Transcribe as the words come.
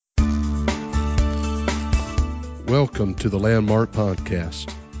Welcome to the Landmark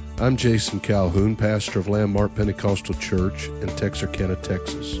Podcast. I'm Jason Calhoun, pastor of Landmark Pentecostal Church in Texarkana,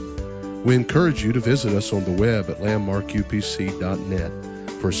 Texas. We encourage you to visit us on the web at landmarkupc.net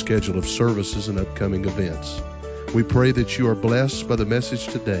for a schedule of services and upcoming events. We pray that you are blessed by the message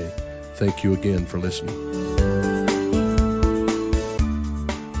today. Thank you again for listening.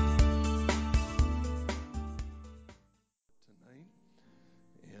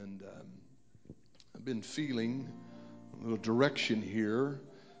 I've been feeling a little direction here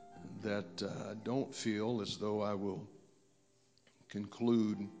that I don't feel as though I will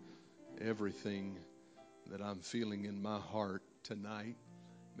conclude everything that I'm feeling in my heart tonight.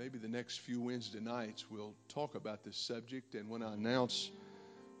 Maybe the next few Wednesday nights we'll talk about this subject, and when I announce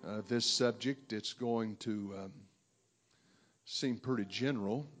this subject, it's going to seem pretty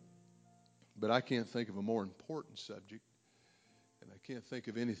general, but I can't think of a more important subject, and I can't think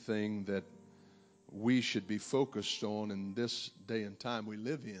of anything that we should be focused on in this day and time we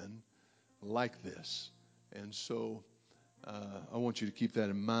live in like this. And so I want you to keep that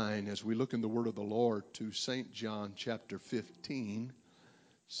in mind as we look in the Word of the Lord to St. John chapter 15.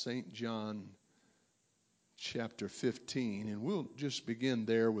 St. John chapter 15. And we'll just begin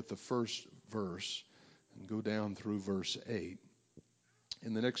there with the first verse and go down through verse 8.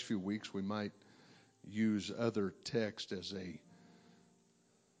 In the next few weeks we might use other text as a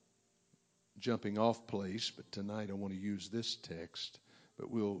jumping off place, but tonight I want to use this text, but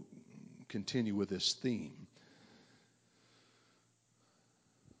we'll continue with this theme.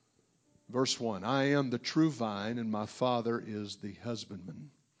 Verse 1, I am the true vine, and my Father is the husbandman.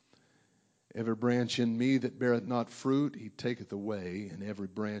 Every branch in me that beareth not fruit, he taketh away, and every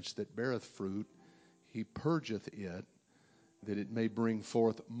branch that beareth fruit, he purgeth it, that it may bring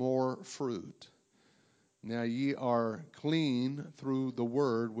forth more fruit. Now ye are clean through the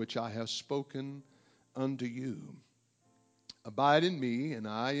word which I have spoken unto you. Abide in me, and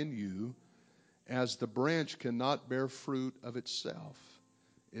I in you, as the branch cannot bear fruit of itself,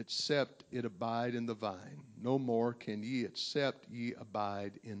 except it abide in the vine. No more can ye, except ye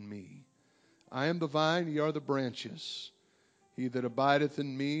abide in me. I am the vine, ye are the branches. He that abideth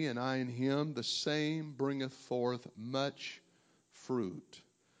in me, and I in him, the same bringeth forth much fruit.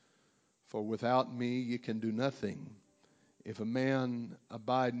 For without me ye can do nothing. If a man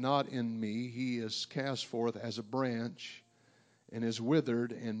abide not in me, he is cast forth as a branch, and is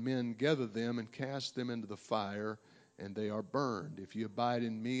withered, and men gather them and cast them into the fire, and they are burned. If ye abide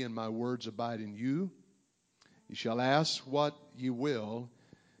in me, and my words abide in you, ye shall ask what ye will,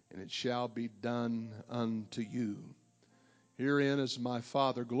 and it shall be done unto you. Herein is my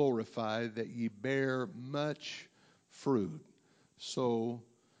Father glorified, that ye bear much fruit. So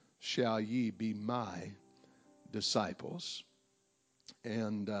shall ye be my disciples.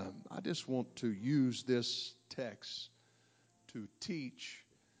 And I just want to use this text to teach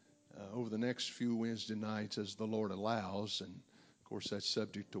over the next few Wednesday nights as the Lord allows. And, of course, that's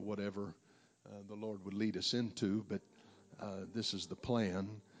subject to whatever the Lord would lead us into. But this is the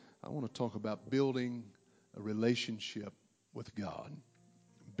plan. I want to talk about building a relationship with God.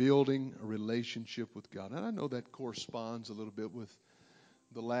 Building a relationship with God. And I know that corresponds a little bit with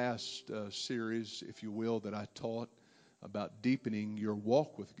the last series, if you will, that I taught about deepening your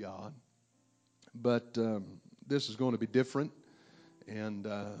walk with God. But this is going to be different, and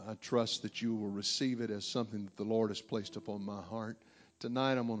I trust that you will receive it as something that the Lord has placed upon my heart.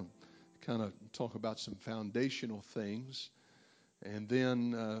 Tonight I'm going to kind of talk about some foundational things, and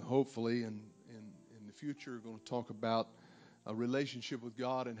then hopefully in the future we're going to talk about a relationship with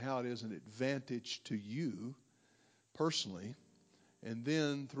God and how it is an advantage to you personally. And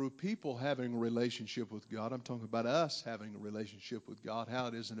then through people having a relationship with God, I'm talking about us having a relationship with God, how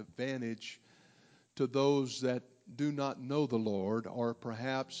it is an advantage to those that do not know the Lord, or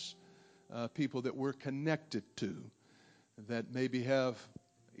perhaps people that we're connected to that maybe have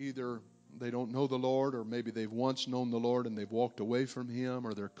either they don't know the Lord, or maybe they've once known the Lord and they've walked away from Him,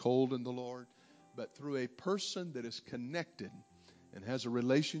 or they're cold in the Lord. But through a person that is connected and has a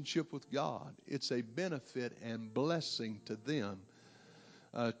relationship with God, it's a benefit and blessing to them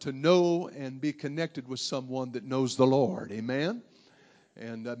to know and be connected with someone that knows the Lord. Amen?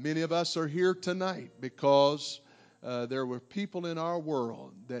 And many of us are here tonight because there were people in our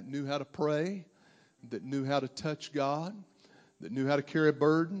world that knew how to pray, that knew how to touch God, that knew how to carry a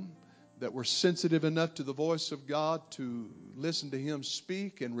burden, that were sensitive enough to the voice of God to listen to Him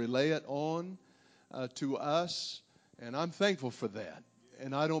speak and relay it on to us. And I'm thankful for that.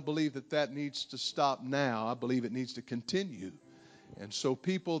 And I don't believe that that needs to stop now. I believe it needs to continue. And so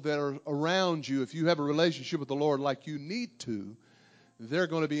people that are around you, if you have a relationship with the Lord like you need to, they're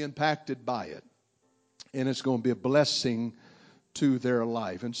going to be impacted by it. and it's going to be a blessing to their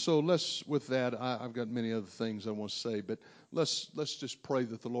life. And so with that, I've got many other things I want to say, but let's just pray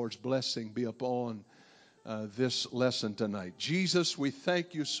that the Lord's blessing be upon this lesson tonight. Jesus, we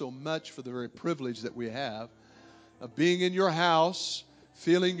thank you so much for the very privilege that we have of being in your house,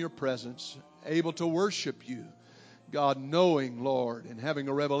 feeling your presence, able to worship you, God, knowing, Lord, and having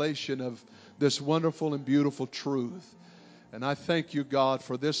a revelation of this wonderful and beautiful truth. And I thank you, God,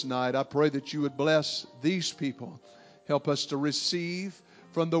 for this night. I pray that you would bless these people. Help us to receive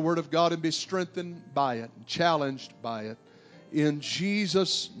from the Word of God and be strengthened by it, challenged by it. In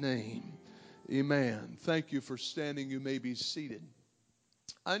Jesus' name, amen. Thank you for standing. You may be seated.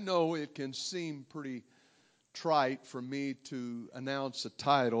 I know it can seem pretty trite for me to announce a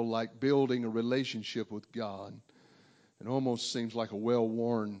title like Building a Relationship with God. It almost seems like a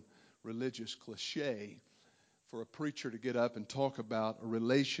well-worn religious cliche for a preacher to get up and talk about a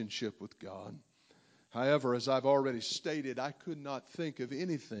relationship with God. However, as I've already stated, I could not think of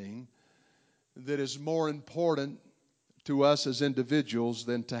anything that is more important to us as individuals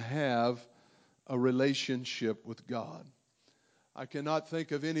than to have a relationship with God. I cannot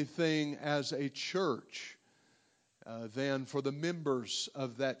think of anything as a church than for the members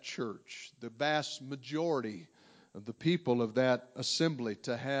of that church, the vast majority of the people of that assembly,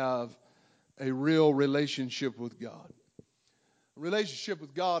 to have a real relationship with God. A relationship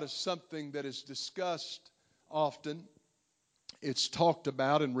with God is something that is discussed often. It's talked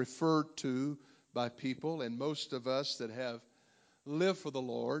about and referred to by people, and most of us that have lived for the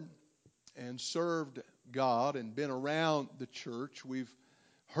Lord and served God and been around the church, we've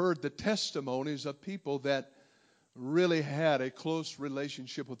heard the testimonies of people that really had a close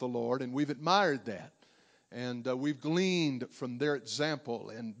relationship with the Lord, and we've admired that. And we've gleaned from their example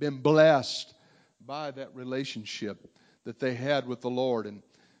and been blessed by that relationship that they had with the Lord. And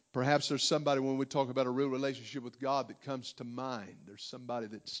perhaps there's somebody, when we talk about a real relationship with God, that comes to mind. There's somebody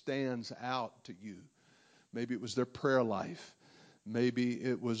that stands out to you. Maybe it was their prayer life. Maybe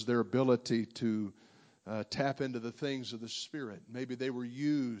it was their ability to tap into the things of the Spirit. Maybe they were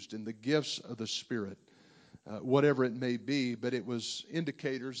used in the gifts of the Spirit, whatever it may be. But it was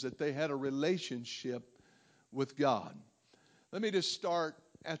indicators that they had a relationship with God. Let me just start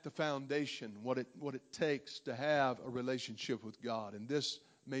at the foundation, what it takes to have a relationship with God. And this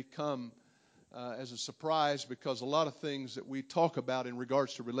may come as a surprise, because a lot of things that we talk about in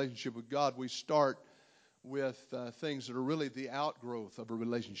regards to relationship with God, we start with things that are really the outgrowth of a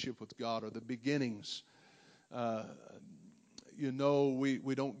relationship with God, or the beginnings. We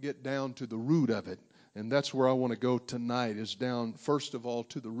don't get down to the root of it. And that's where I want to go tonight, is down, first of all,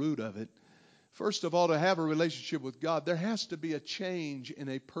 to the root of it. First of all, to have a relationship with God, there has to be a change in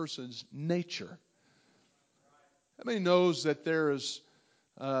a person's nature. How many knows that there's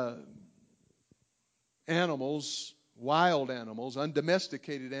animals, wild animals,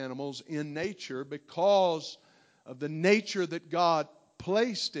 undomesticated animals in nature, because of the nature that God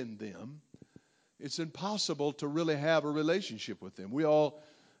placed in them? It's impossible to really have a relationship with them. We all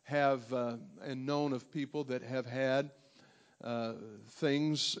have and known of people that have had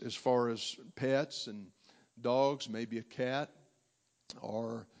things as far as pets and dogs, maybe a cat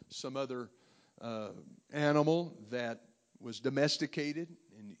or some other animal that was domesticated,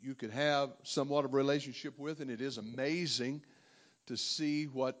 and you could have somewhat of a relationship with. And it is amazing to see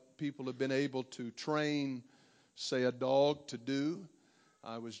what people have been able to train, say, a dog to do.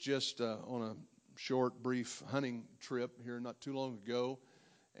 I was just on a short, brief hunting trip here not too long ago,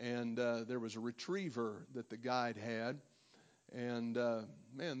 and there was a retriever that the guide had. And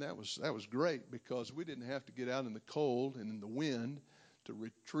man, that was great, because we didn't have to get out in the cold and in the wind to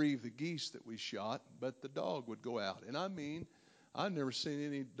retrieve the geese that we shot, but the dog would go out. And I mean, I've never seen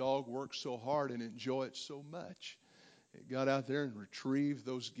any dog work so hard and enjoy it so much. It got out there and retrieved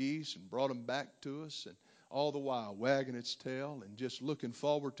those geese and brought them back to us, and all the while wagging its tail and just looking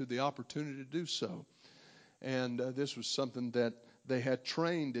forward to the opportunity to do so. And this was something that they had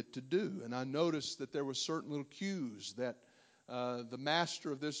trained it to do. And I noticed that there were certain little cues that the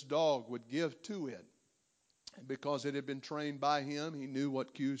master of this dog would give to it. And because it had been trained by him, he knew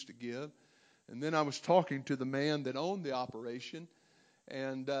what cues to give. And then I was talking to the man that owned the operation,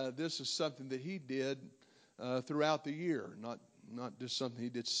 and this is something that he did throughout the year, not just something he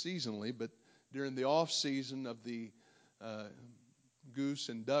did seasonally, but during the off season of the goose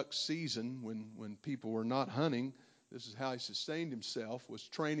and duck season, when people were not hunting. This is how he sustained himself, was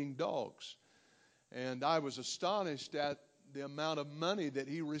training dogs. And I was astonished at the amount of money that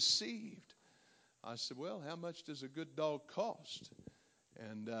he received. I said, well, how much does a good dog cost?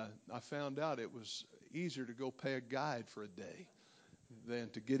 And I found out it was easier to go pay a guide for a day than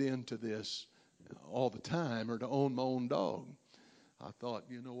to get into this all the time or to own my own dog. I thought,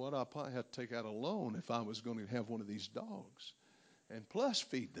 you know what, I'll probably have to take out a loan if I was going to have one of these dogs and plus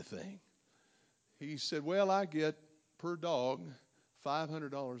feed the thing. He said, well, I get per dog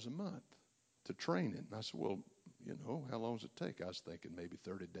 $500 a month to train it. And I said, well, you know, how long does it take? I was thinking maybe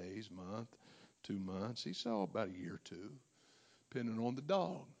 30 days, month, 2 months. He said, oh, about a year or two, depending on the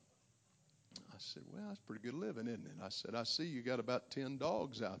dog. I said, well, that's pretty good living, isn't it? I said, I see you got about 10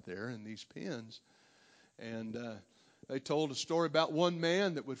 dogs out there in these pens. And they told a story about one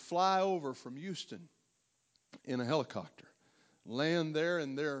man that would fly over from Houston in a helicopter, land there,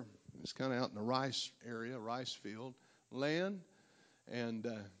 and there, it's kind of out in the rice area, rice field, land, and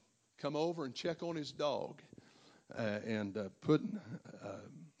come over and check on his dog and put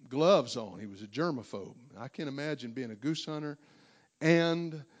gloves on. He was a germaphobe. I can't imagine being a goose hunter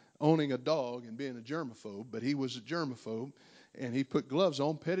and owning a dog and being a germaphobe, but he was a germaphobe. And he put gloves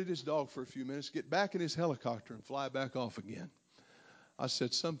on, petted his dog for a few minutes, get back in his helicopter and fly back off again. I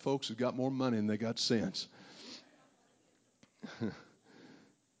said, some folks have got more money than they got sense.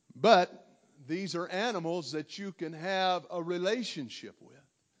 But these are animals that you can have a relationship with.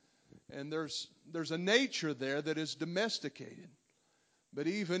 And there's a nature there that is domesticated. But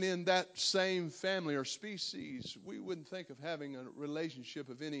even in that same family or species, we wouldn't think of having a relationship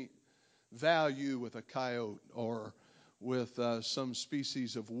of any value with a coyote or with some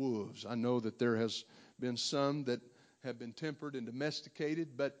species of wolves. I know that there has been some that have been tempered and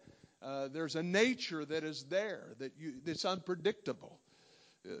domesticated, but there's a nature that is there that's unpredictable.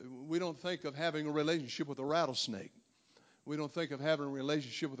 We don't think of having a relationship with a rattlesnake. We don't think of having a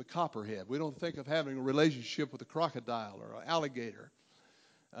relationship with a copperhead. We don't think of having a relationship with a crocodile or an alligator.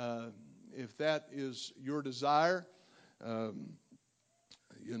 If that is your desire,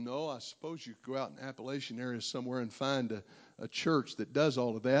 you know, I suppose you could go out in the Appalachian area somewhere and find a church that does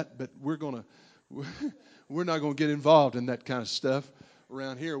all of that, but we're not going to get involved in that kind of stuff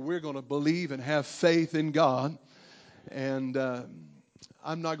around here. We're going to believe and have faith in God, and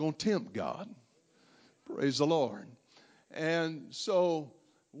I'm not going to tempt God. Praise the Lord. And so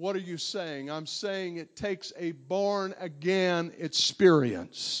what are you saying? I'm saying it takes a born-again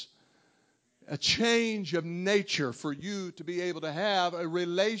experience, a change of nature for you to be able to have a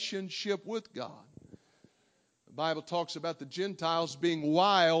relationship with God. The Bible talks about the Gentiles being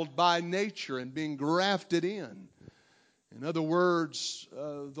wild by nature and being grafted in. In other words,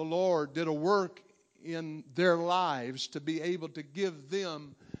 the Lord did a work in their lives to be able to give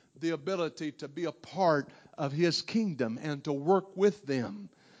them the ability to be a part of His kingdom and to work with them.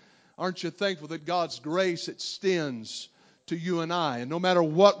 Aren't you thankful that God's grace extends to you and I? And no matter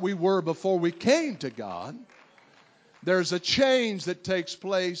what we were before we came to God, there's a change that takes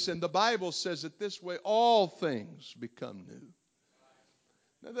place, and the Bible says it this way, all things become new.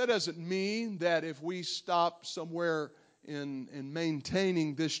 Now, that doesn't mean that if we stop somewhere in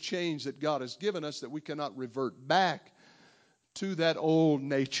maintaining this change that God has given us, that we cannot revert back to that old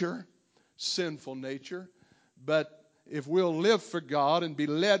nature, sinful nature. But if we'll live for God and be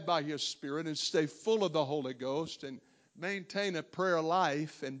led by His Spirit and stay full of the Holy Ghost and maintain a prayer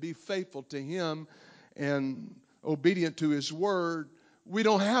life and be faithful to Him and obedient to His Word, we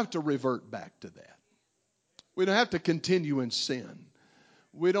don't have to revert back to that. We don't have to continue in sin.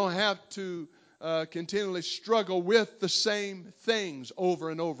 We don't have to continually struggle with the same things over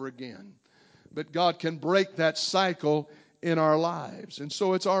and over again. But God can break that cycle in our lives. And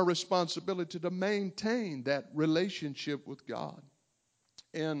so it's our responsibility to maintain that relationship with God.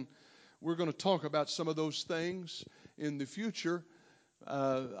 And we're going to talk about some of those things in the future.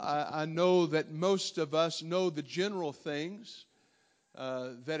 I know that most of us know the general things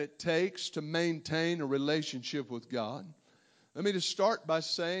that it takes to maintain a relationship with God. Let me just start by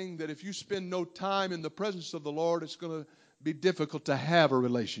saying that if you spend no time in the presence of the Lord, it's going to be difficult to have a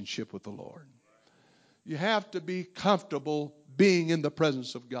relationship with the Lord. You have to be comfortable being in the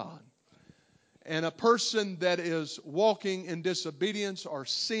presence of God. And a person that is walking in disobedience or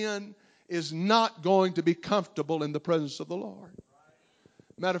sin is not going to be comfortable in the presence of the Lord.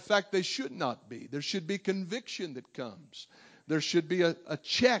 Matter of fact, they should not be. There should be conviction that comes. There should be a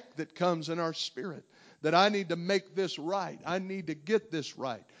check that comes in our spirit that I need to make this right. I need to get this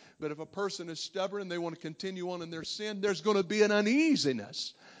right. But if a person is stubborn and they want to continue on in their sin, there's going to be an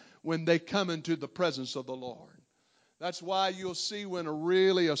uneasiness when they come into the presence of the Lord. That's why you'll see when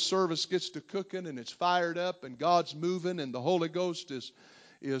a service gets to cooking and it's fired up and God's moving and the Holy Ghost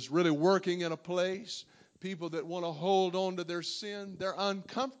is really working in a place, people that want to hold on to their sin, they're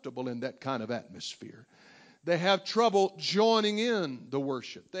uncomfortable in that kind of atmosphere. They have trouble joining in the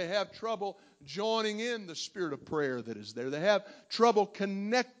worship. They have trouble joining in the spirit of prayer that is there. They have trouble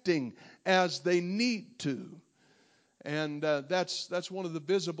connecting as they need to. And that's one of the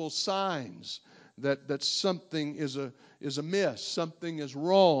visible signs that something is amiss, something is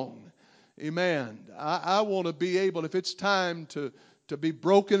wrong. Amen. I want to be able, if it's time to be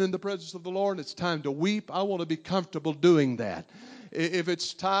broken in the presence of the Lord, it's time to weep, I want to be comfortable doing that. If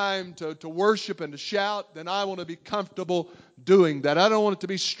it's time to worship and to shout, then I want to be comfortable doing that. I don't want it to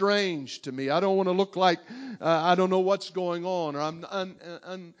be strange to me. I don't want to look like I don't know what's going on, or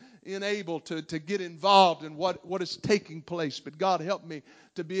I'm unable to get involved in what is taking place. But God, help me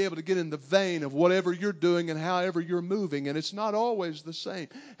to be able to get in the vein of whatever you're doing and however you're moving. And it's not always the same.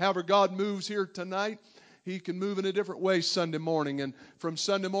 However God moves here tonight, He can move in a different way Sunday morning. And from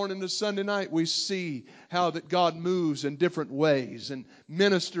Sunday morning to Sunday night, we see how that God moves in different ways and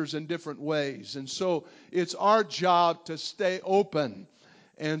ministers in different ways. And so it's our job to stay open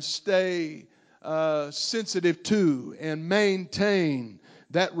and stay sensitive to and maintain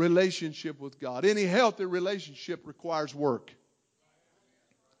that relationship with God. Any healthy relationship requires work.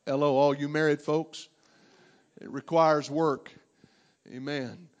 Hello, all you married folks. It requires work.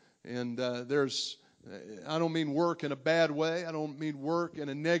 Amen. And I don't mean work in a bad way. I don't mean work in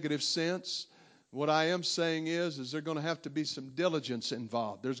a negative sense. What I am saying is there's going to have to be some diligence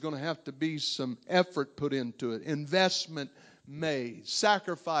involved. There's going to have to be some effort put into it, investment made,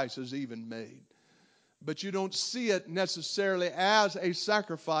 sacrifices even made. But you don't see it necessarily as a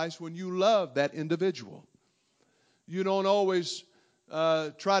sacrifice when you love that individual. You don't always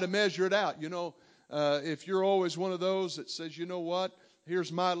try to measure it out. If you're always one of those that says, you know what,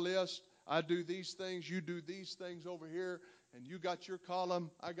 here's my list. I do these things, you do these things over here, and you got your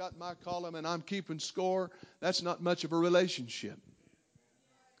column, I got my column, and I'm keeping score. That's not much of a relationship.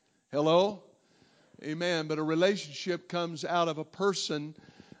 Hello? Amen. But a relationship comes out of a person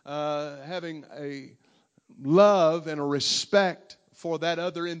having a love and a respect for that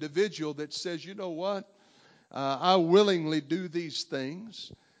other individual that says, you know what, I willingly do these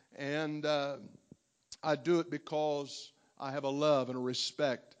things, and I do it because I have a love and a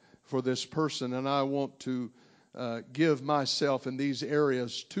respect for this person, and I want to give myself in these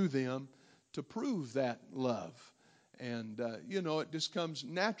areas to them to prove that love. And, it just comes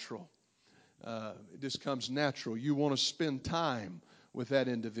natural. It just comes natural. You want to spend time with that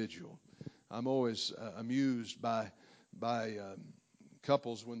individual. I'm always amused by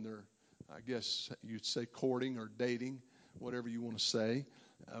couples when they're, I guess you'd say, courting or dating, whatever you want to say.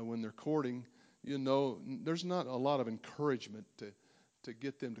 When they're courting, there's not a lot of encouragement to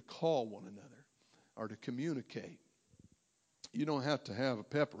get them to call one another or to communicate. You don't have to have a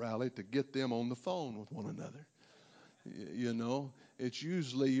pep rally to get them on the phone with one another. It's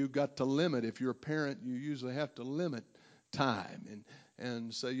usually you've got to limit. If you're a parent, you usually have to limit time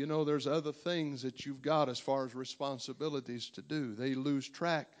and say, there's other things that you've got as far as responsibilities to do. They lose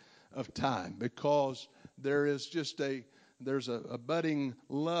track of time because there's a budding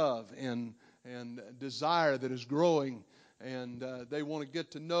love and desire that is growing, and they want to get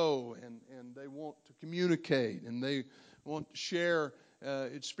to know, and they want to communicate, and they want to share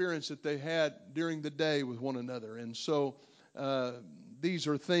experience that they had during the day with one another. And so these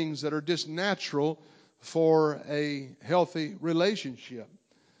are things that are just natural for a healthy relationship.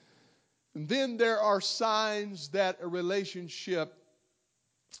 And then there are signs that a relationship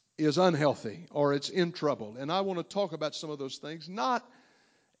is unhealthy or it's in trouble. And I want to talk about some of those things, not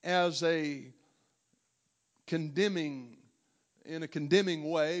as in a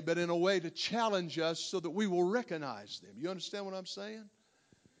condemning way, but in a way to challenge us so that we will recognize them. You understand what I'm saying?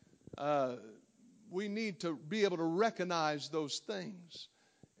 We need to be able to recognize those things.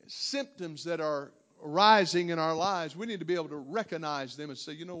 Symptoms that are arising in our lives, we need to be able to recognize them and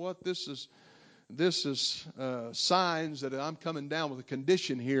say, you know what, this is signs that I'm coming down with a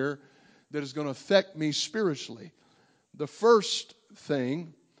condition here that is going to affect me spiritually. The first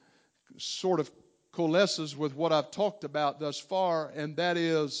thing sort of coalesces with what I've talked about thus far, and that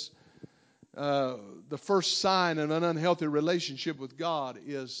is the first sign in an unhealthy relationship with God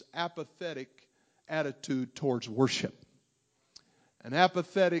is apathetic attitude towards worship. An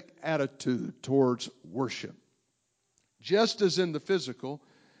apathetic attitude towards worship. Just as in the physical,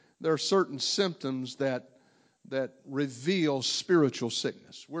 there are certain symptoms that reveal spiritual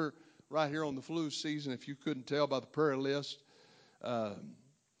sickness. We're right here on the flu season, if you couldn't tell by the prayer list.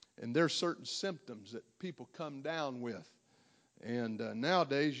 And there are certain symptoms that people come down with. And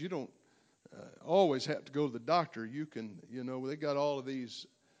nowadays, you don't always have to go to the doctor. You can, they got all of these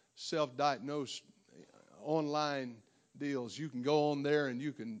self-diagnosed online deals. You can go on there and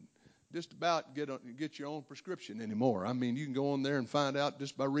you can just about get your own prescription anymore. I mean, you can go on there and find out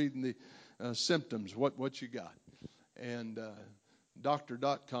just by reading the symptoms what you got, and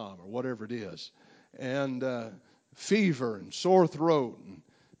doctor.com or whatever it is, and fever and sore throat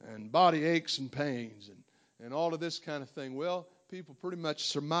and body aches and pains and all of this kind of thing. Well, people pretty much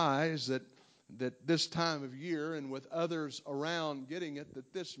surmise that this time of year and with others around getting it,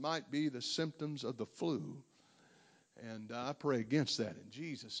 that this might be the symptoms of the flu. And I pray against that in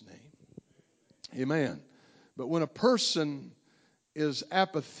Jesus' name. Amen. But when a person is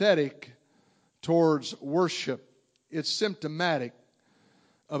apathetic towards worship, it's symptomatic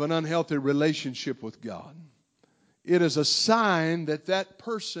of an unhealthy relationship with God. It is a sign that that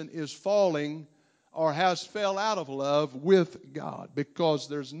person is falling or has fell out of love with God, because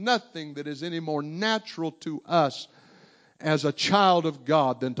there's nothing that is any more natural to us as a child of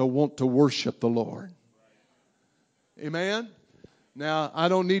God than to want to worship the Lord. Amen? Now, I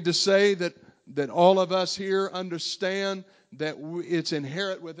don't need to say that all of us here understand that it's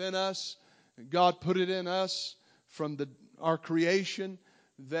inherent within us. God put it in us from our creation,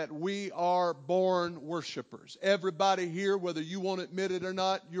 that we are born worshipers. Everybody here, whether you want to admit it or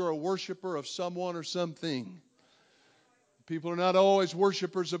not, you're a worshiper of someone or something. People are not always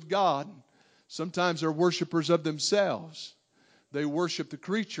worshipers of God. Sometimes they're worshipers of themselves. They worship the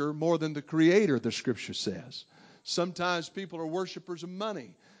creature more than the Creator, the Scripture says. Sometimes people are worshipers of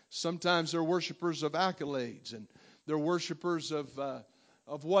money. Sometimes they're worshipers of accolades, and they're worshipers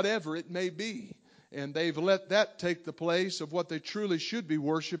of whatever it may be. And they've let that take the place of what they truly should be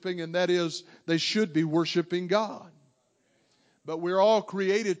worshiping, and that is they should be worshiping God. But we're all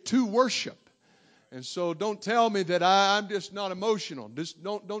created to worship. And so don't tell me that I'm just not emotional. Just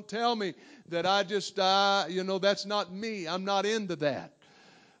don't tell me that I just, that's not me. I'm not into that.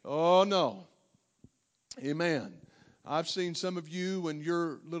 Oh, no. Amen. I've seen some of you when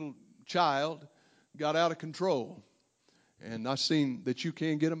your little child got out of control. And I've seen that you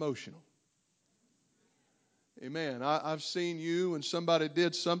can get emotional. Amen. I've seen you when somebody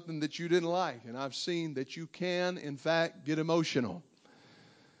did something that you didn't like, and I've seen that you can, in fact, get emotional.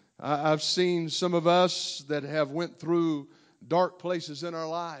 I've seen some of us that have went through dark places in our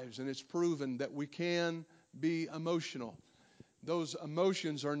lives, and it's proven that we can be emotional. Those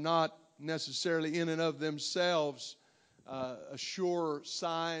emotions are not necessarily in and of themselves a sure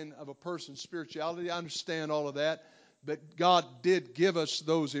sign of a person's spirituality. I understand all of that, but God did give us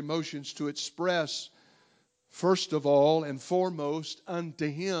those emotions to express first of all and foremost unto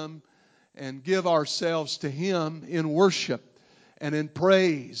Him, and give ourselves to Him in worship and in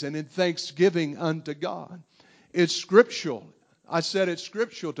praise and in thanksgiving unto God. It's scriptural. I said it's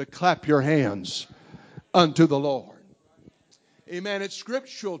scriptural to clap your hands unto the Lord. Amen. It's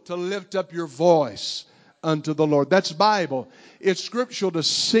scriptural to lift up your voice unto the Lord. That's Bible. It's scriptural to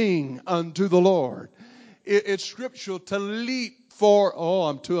sing unto the Lord. It's scriptural to leap for,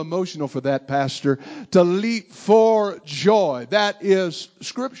 I'm too emotional for that, Pastor, to leap for joy. That is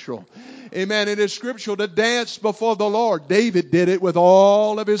scriptural. Amen. It is scriptural to dance before the Lord. David did it with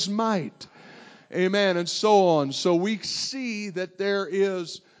all of his might. Amen. And so on. So we see that there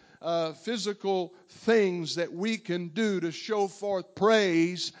is physical things that we can do to show forth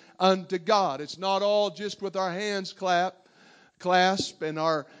praise unto God. It's not all just with our hands clasp and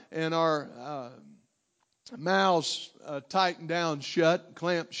our mouths tightened down shut,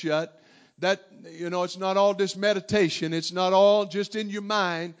 clamped shut. That, it's not all just meditation. It's not all just in your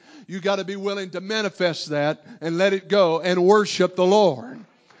mind. You got to be willing to manifest that and let it go and worship the Lord.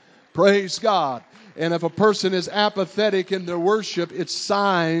 Praise God. And if a person is apathetic in their worship, it's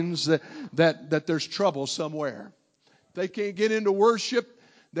signs that there's trouble somewhere. If they can't get into worship,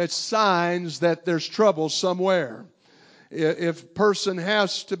 that's signs that there's trouble somewhere. If a person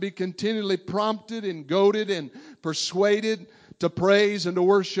has to be continually prompted and goaded and persuaded to praise and to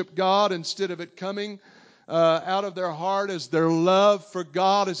worship God instead of it coming out of their heart as their love for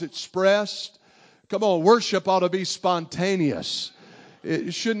God is expressed. Come on, worship ought to be spontaneous.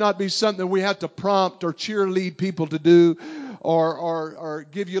 It should not be something we have to prompt or cheerlead people to do or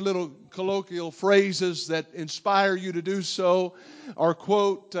give you little colloquial phrases that inspire you to do so, or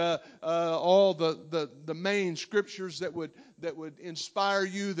quote all the main scriptures that would inspire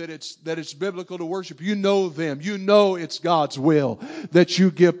you that it's biblical to worship. You know them. You know it's God's will that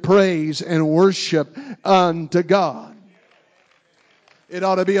you give praise and worship unto God. It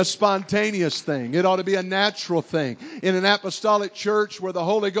ought to be a spontaneous thing. It ought to be a natural thing. In an apostolic church where the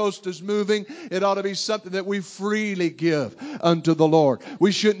Holy Ghost is moving, it ought to be something that we freely give unto the Lord.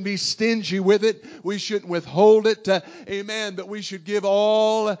 We shouldn't be stingy with it. We shouldn't withhold it. Amen. But we should give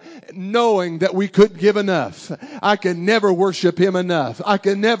all, knowing that we couldn't give enough. I can never worship Him enough. I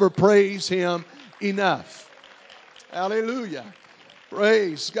can never praise Him enough. Hallelujah.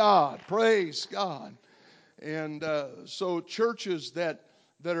 Praise God. Praise God. And so churches that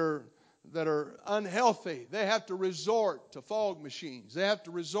are unhealthy, they have to resort to fog machines. They have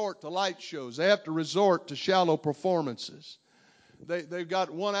to resort to light shows. They have to resort to shallow performances. They've got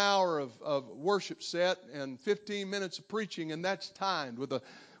 1 hour of worship set and 15 minutes of preaching, and that's timed with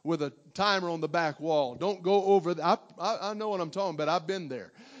a timer on the back wall. Don't go over. I know what I'm talking about. I've been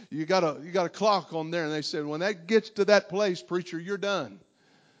there. You got a clock on there, and they said, when that gets to that place, preacher, you're done.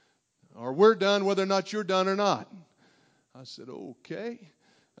 Or we're done whether or not you're done or not. I said, okay.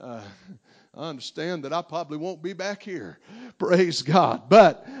 I understand that I probably won't be back here. Praise God.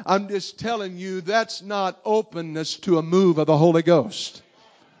 But I'm just telling you, that's not openness to a move of the Holy Ghost.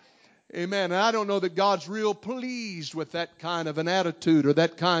 Amen. And I don't know that God's real pleased with that kind of an attitude or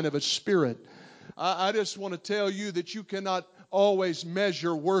that kind of a spirit. I just want to tell you that you cannot always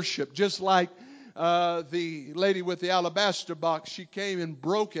measure worship. Just like the lady with the alabaster box, she came and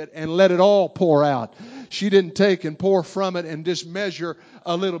broke it and let it all pour out. She didn't take and pour from it and just measure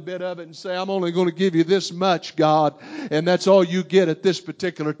a little bit of it and say, I'm only going to give you this much, God, and that's all you get at this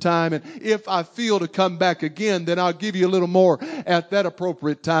particular time. And if I feel to come back again, then I'll give you a little more at that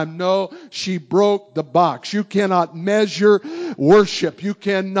appropriate time. No, she broke the box. You cannot measure worship. You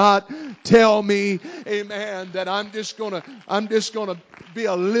cannot tell me, amen, that I'm just gonna be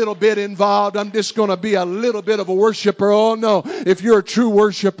a little bit involved. I'm just gonna be a little bit of a worshiper. Oh no, if you're a true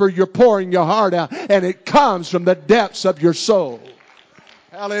worshiper, you're pouring your heart out, and it comes from the depths of your soul.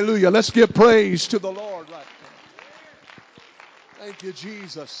 Hallelujah. Let's give praise to the Lord right now. Thank you,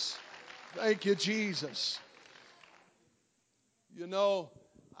 Jesus. Thank you, Jesus. You know,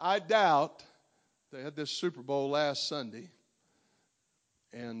 I doubt, they had this Super Bowl last Sunday,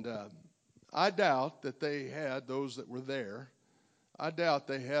 and I doubt that they had, those that were there, I doubt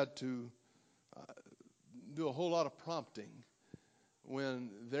they had to do a whole lot of prompting when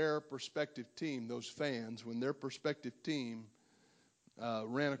their prospective team, those fans, when their prospective team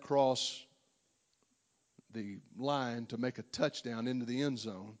ran across the line to make a touchdown into the end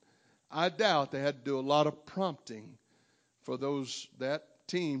zone. I doubt they had to do a lot of prompting for that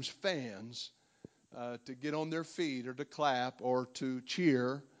team's fans to get on their feet or to clap or to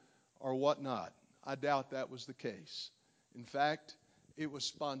cheer or whatnot. I doubt that was the case. In fact, it was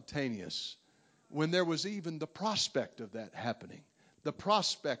spontaneous. When there was even the prospect of that happening, the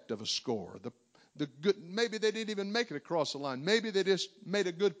prospect of a score, the good, maybe they didn't even make it across the line. Maybe they just made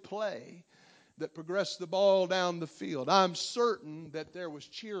a good play that progressed the ball down the field. I'm certain that there was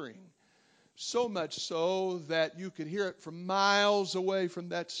cheering, so much so that you could hear it from miles away from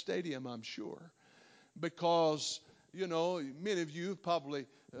that stadium, I'm sure. Because, you know, many of you have probably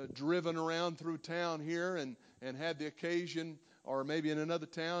driven around through town here and had the occasion, or maybe in another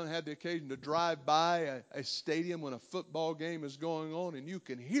town, had the occasion to drive by a stadium when a football game is going on, and you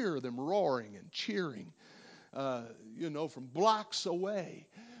can hear them roaring and cheering, from blocks away.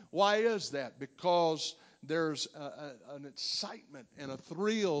 Why is that? Because there's an excitement and a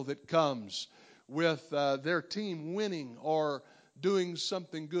thrill that comes with their team winning or doing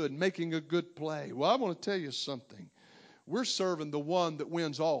something good, making a good play. Well, I want to tell you something. We're serving the one that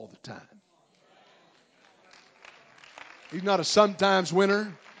wins all the time. He's not a sometimes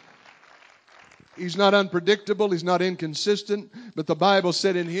winner. He's not unpredictable. He's not inconsistent. But the Bible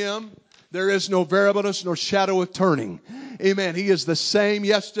said in Him, there is no variableness nor shadow of turning. Amen. He is the same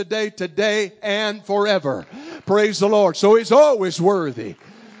yesterday, today, and forever. Praise the Lord. So He's always worthy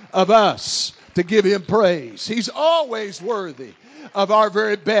of us to give Him praise. He's always worthy of our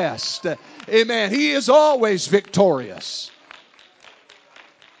very best. Amen. He is always victorious.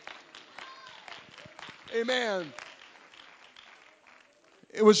 Amen.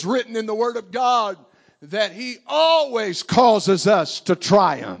 It was written in the Word of God that He always causes us to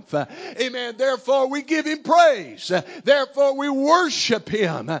triumph. Amen. Therefore, we give Him praise. Therefore, we worship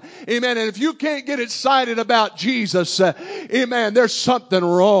Him. Amen. And if you can't get excited about Jesus, amen, there's something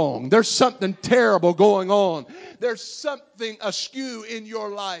wrong. There's something terrible going on. There's something askew in your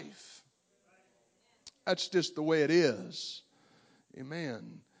life. That's just the way it is.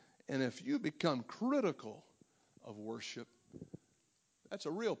 Amen. And if you become critical of worship, that's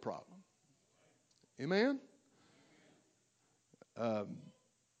a real problem. Amen?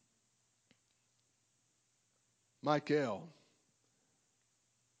 Michael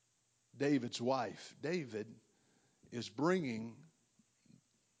David's wife. David is bringing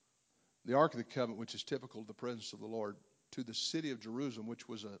the Ark of the Covenant, which is typical of the presence of the Lord, to the city of Jerusalem, which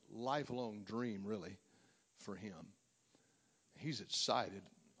was a lifelong dream, really, for him. He's excited,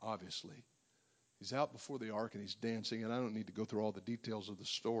 obviously. He's out before the ark and he's dancing, and I don't need to go through all the details of the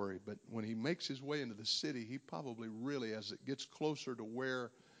story, but when he makes his way into the city, he probably really, as it gets closer to where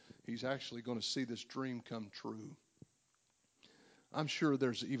he's actually going to see this dream come true, I'm sure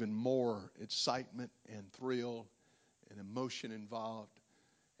there's even more excitement and thrill and emotion involved,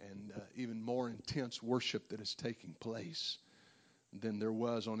 and even more intense worship that is taking place than there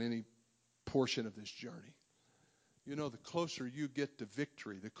was on any portion of this journey. You know, the closer you get to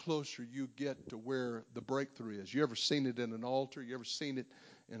victory, the closer you get to where the breakthrough is. You ever seen it in an altar? You ever seen it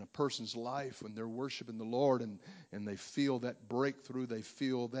in a person's life when they're worshiping the Lord and they feel that breakthrough, they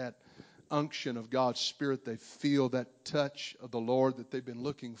feel that unction of God's Spirit, they feel that touch of the Lord that they've been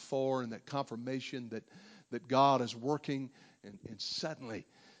looking for, and that confirmation that God is working, and suddenly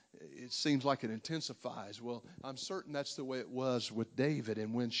it seems like it intensifies. Well, I'm certain that's the way it was with David.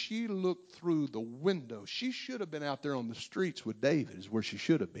 And when she looked through the window, she should have been out there on the streets with David, is where she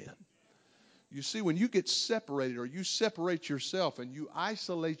should have been. You see, when you get separated, or you separate yourself and you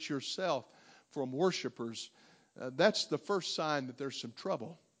isolate yourself from worshipers, that's the first sign that there's some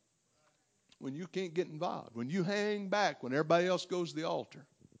trouble. When you can't get involved, when you hang back, when everybody else goes to the altar.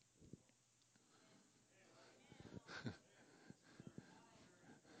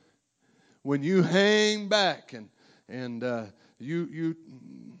 When you hang back and you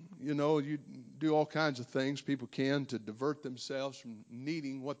do all kinds of things people can to divert themselves from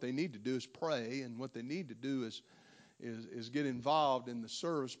needing what they need to do is pray, and what they need to do is get involved in the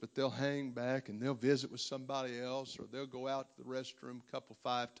service, but they'll hang back and they'll visit with somebody else, or they'll go out to the restroom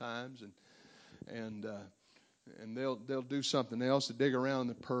five times and they'll do something else. They dig around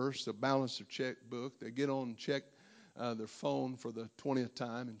the purse, they'll balance their checkbook, they get on and check their phone for the 20th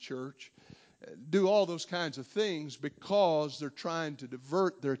time in church. Do all those kinds of things because they're trying to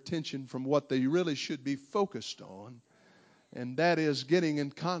divert their attention from what they really should be focused on, and that is getting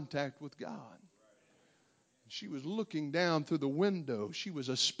in contact with God. She was looking down through the window. She was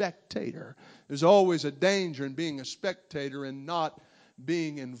a spectator. There's always a danger in being a spectator and not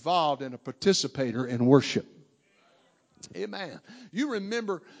being involved and a participator in worship. Amen. You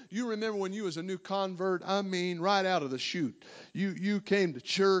remember when you was a new convert, I mean, right out of the chute. You came to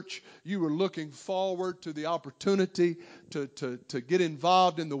church. You were looking forward to the opportunity to get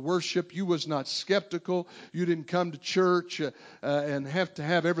involved in the worship. You was not skeptical. You didn't come to church and have to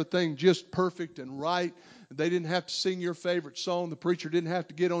have everything just perfect and right. They didn't have to sing your favorite song. The preacher didn't have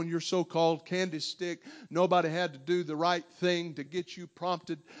to get on your so-called candy stick. Nobody had to do the right thing to get you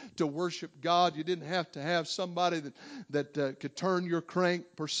prompted to worship God. You didn't have to have somebody that could turn your crank,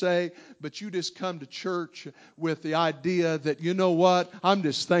 per se. But you just come to church with the idea that, you know what, I'm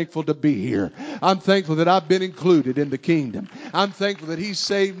just thankful to be here. I'm thankful that I've been included in the kingdom. I'm thankful that He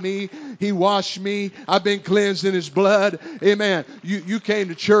saved me. He washed me. I've been cleansed in His blood. Amen. You came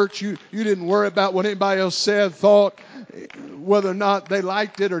to church. You didn't worry about what anybody else said, thought, whether or not they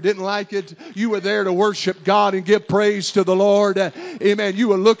liked it or didn't like it. You were there to worship God and give praise to the Lord. Amen. You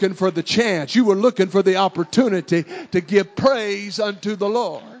were looking for the chance. You were looking for the opportunity to give praise unto the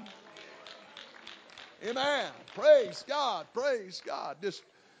Lord. Amen. Praise God. Praise God.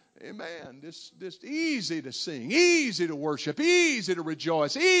 Amen. This easy to sing, easy to worship, easy to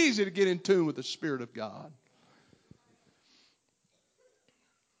rejoice, easy to get in tune with the Spirit of God.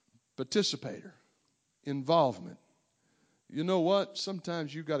 Participator. Involvement. You know what?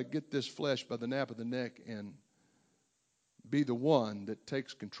 Sometimes you've got to get this flesh by the nape of the neck and be the one that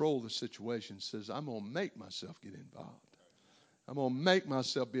takes control of the situation and says, I'm going to make myself get involved. I'm going to make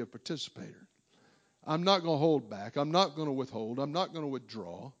myself be a participator. I'm not going to hold back. I'm not going to withhold. I'm not going to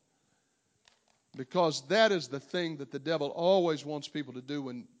withdraw. Because that is the thing that the devil always wants people to do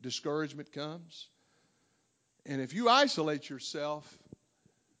when discouragement comes. And if you isolate yourself,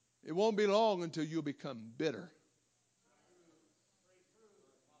 it won't be long until you'll become bitter.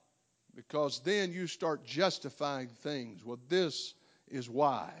 Because then you start justifying things. Well, this is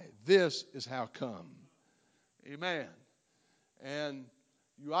why. This is how come. Amen. And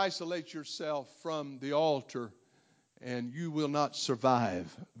you isolate yourself from the altar, and you will not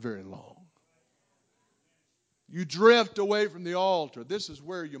survive very long. You drift away from the altar. This is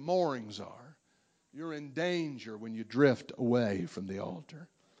where your moorings are. You're in danger when you drift away from the altar.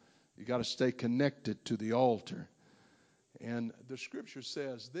 You got to stay connected to the altar. And the Scripture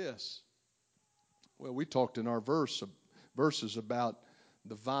says this. Well, we talked in our verses about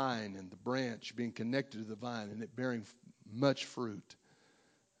the vine and the branch being connected to the vine and it bearing much fruit.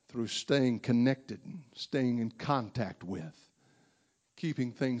 through staying connected, staying in contact with,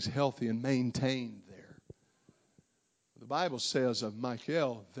 keeping things healthy and maintained there. The Bible says of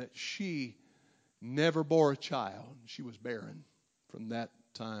Michal that she never bore a child. She was barren from that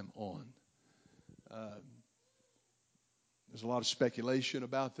time on. There's a lot of speculation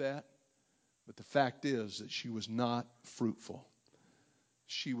about that, but the fact is that she was not fruitful.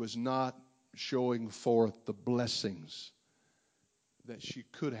 She was not showing forth the blessings that she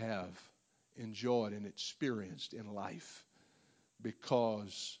could have enjoyed and experienced in life,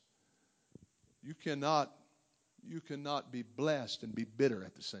 because you cannot be blessed and be bitter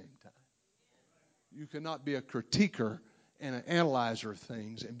at the same time. You cannot be a critiquer and an analyzer of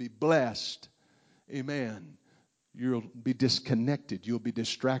things and be blessed. Amen. You'll be disconnected. You'll be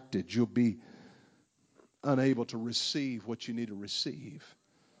distracted. You'll be unable to receive what you need to receive.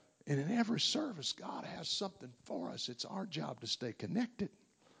 And in every service, God has something for us. It's our job to stay connected.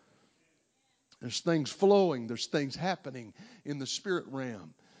 There's things flowing. There's things happening in the spirit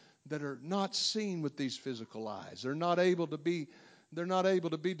realm that are not seen with these physical eyes. They're not able to be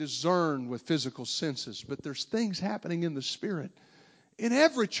discerned with physical senses. But there's things happening in the spirit in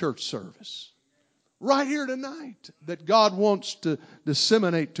every church service, right here tonight, that God wants to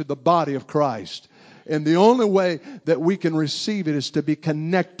disseminate to the body of Christ. And the only way that we can receive it is to be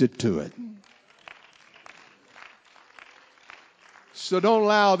connected to it. So don't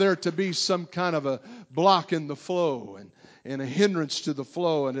allow there to be some kind of a block in the flow and a hindrance to the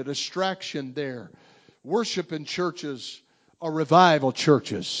flow and a distraction there. Worship in churches are revival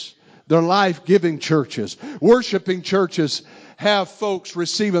churches. They're life-giving churches. Worshiping churches have folks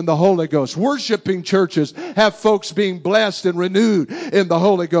receiving the Holy Ghost. Worshiping churches have folks being blessed and renewed in the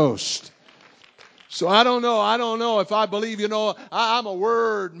Holy Ghost. So I don't know if I believe, I'm a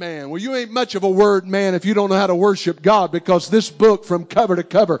word man. Well, you ain't much of a word man if you don't know how to worship God, because this book from cover to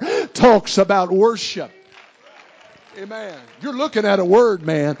cover talks about worship. Amen. You're looking at a word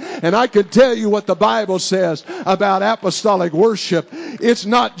man, and I can tell you what the Bible says about apostolic worship. It's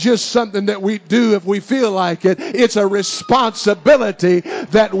not just something that we do if we feel like it. It's a responsibility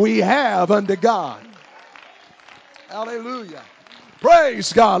that we have unto God. Hallelujah.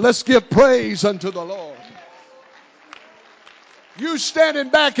 Praise God. Let's give praise unto the Lord. You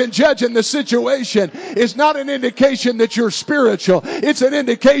standing back and judging the situation is not an indication that you're spiritual. It's an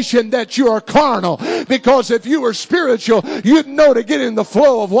indication that you are carnal. Because if you were spiritual, you'd know to get in the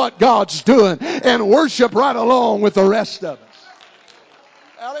flow of what God's doing and worship right along with the rest of us.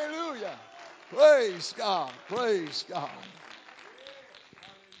 Hallelujah. Praise God. Praise God.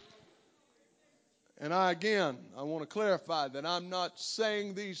 And I want to clarify that I'm not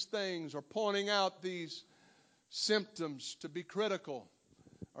saying these things or pointing out these symptoms to be critical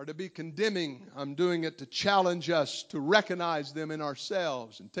or to be condemning. I'm doing it to challenge us to recognize them in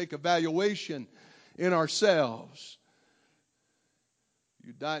ourselves and take evaluation in ourselves.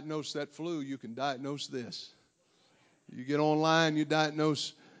 You diagnose that flu, you can diagnose this. You get online, you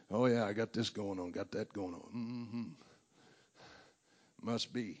diagnose, oh yeah, I got this going on, got that going on.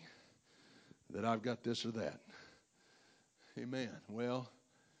 Must be that I've got this or that. Amen. Well,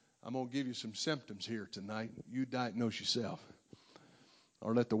 I'm going to give you some symptoms here tonight. You diagnose yourself,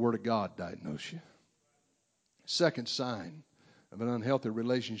 or let the Word of God diagnose you. Second sign of an unhealthy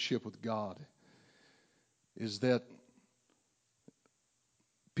relationship with God is that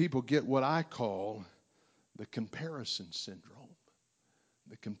people get what I call the comparison syndrome.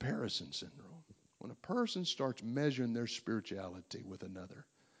 The comparison syndrome. When a person starts measuring their spirituality with another,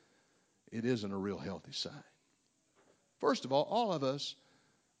 it isn't a real healthy sign. First of all of us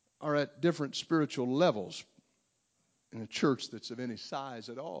are at different spiritual levels. In a church that's of any size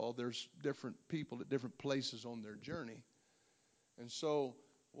at all, there's different people at different places on their journey. And so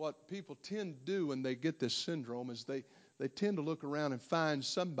what people tend to do when they get this syndrome is they tend to look around and find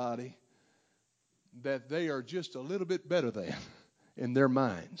somebody that they are just a little bit better than in their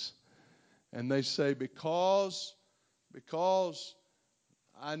minds. And they say, because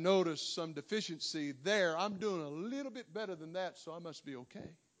I noticed some deficiency there, I'm doing a little bit better than that, so I must be okay.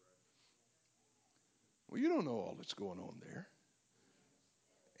 Well, you don't know all that's going on there.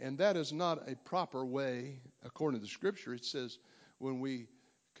 And that is not a proper way, according to the Scripture. It says when we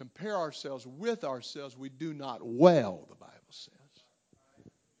compare ourselves with ourselves, we do not well, the Bible says.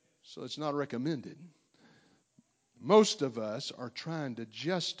 So it's not recommended. Most of us are trying to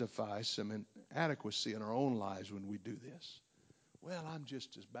justify some inadequacy in our own lives when we do this. Well, I'm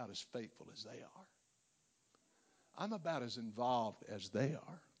just about as faithful as they are. I'm about as involved as they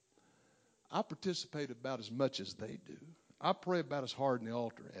are. I participate about as much as they do. I pray about as hard in the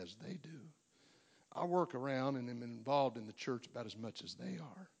altar as they do. I work around and am involved in the church about as much as they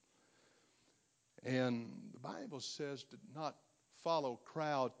are. And the Bible says to not follow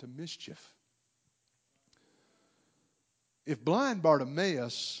crowd to mischief. If blind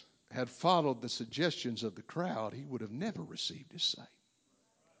Bartimaeus had followed the suggestions of the crowd, he would have never received his sight.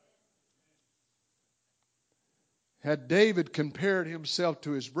 Had David compared himself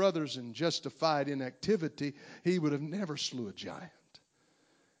to his brothers in justified inactivity, he would have never slew a giant.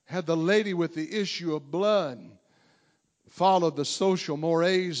 Had the lady with the issue of blood followed the social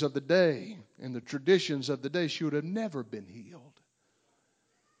mores of the day and the traditions of the day, she would have never been healed.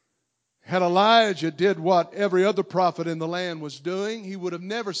 Had Elijah did what every other prophet in the land was doing, he would have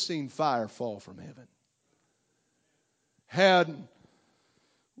never seen fire fall from heaven. Had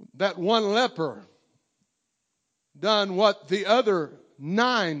that one leper done what the other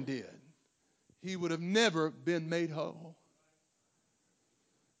 9 did, he would have never been made whole.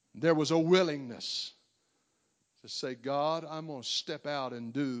 There was a willingness to say, God, I'm going to step out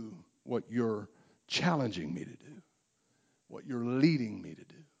and do what you're challenging me to do, what you're leading me to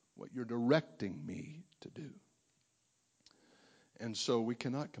do, what you're directing me to do. And so we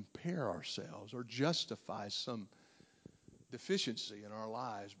cannot compare ourselves or justify some deficiency in our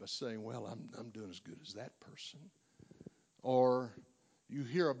lives by saying, well, I'm doing as good as that person. Or you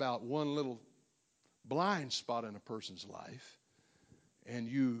hear about one little blind spot in a person's life and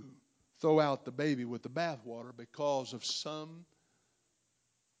you throw out the baby with the bathwater because of some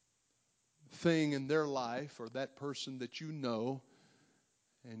thing in their life or that person that you know,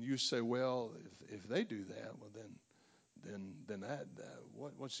 and you say, well, if they do that, well then that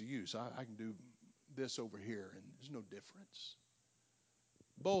what's the use? I can do this over here, and there's no difference.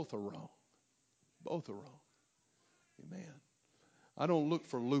 Both are wrong. Both are wrong. Amen. I don't look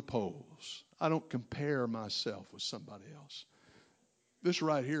for loopholes. I don't compare myself with somebody else. This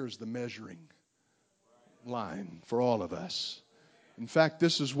right here is the measuring line for all of us. In fact,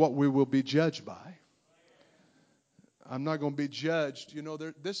 this is what we will be judged by. I'm not going to be judged. You know,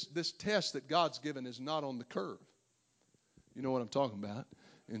 this test that God's given is not on the curve. You know what I'm talking about?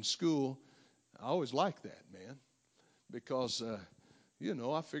 In school, I always liked that, man, because,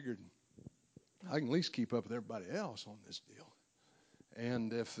 I figured I can at least keep up with everybody else on this deal.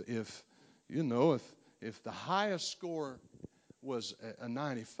 And if the highest score was a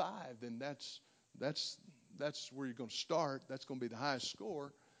 95, then that's where you're going to start. That's going to be the highest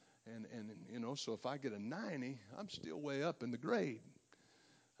score. And so if I get a 90, I'm still way up in the grade.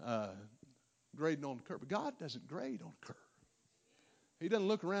 Grading on the curve. But God doesn't grade on the curve. He doesn't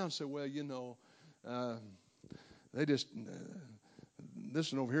look around and say, well, they just,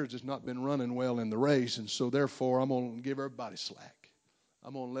 this one over here has just not been running well in the race, and so therefore I'm going to give everybody slack.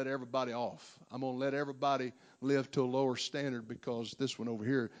 I'm going to let everybody off. I'm going to let everybody live to a lower standard because this one over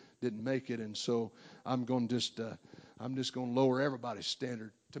here didn't make it, and so I'm just going to lower everybody's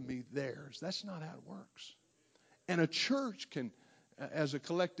standard to meet theirs. That's not how it works. And a church can, as a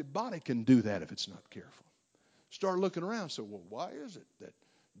collective body, can do that if it's not careful. Start looking around and say, well, why is it that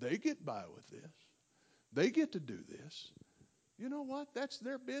they get by with this? They get to do this. You know what? That's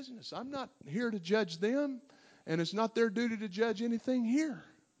their business. I'm not here to judge them, and it's not their duty to judge anything here.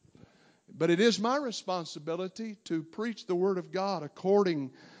 But it is my responsibility to preach the Word of God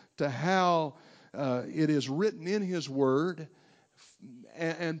according to how it is written in His Word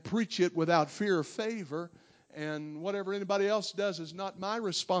and preach it without fear or favor. And whatever anybody else does is not my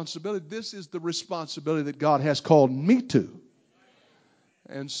responsibility. This is the responsibility that God has called me to.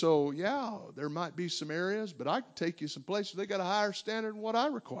 And so, there might be some areas, but I can take you some places. They got a higher standard than what I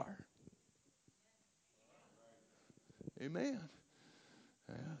require. Amen.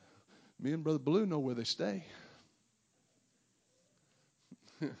 Me and Brother Blue know where they stay.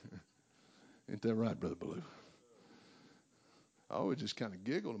 Ain't that right, Brother Blue? I always just kind of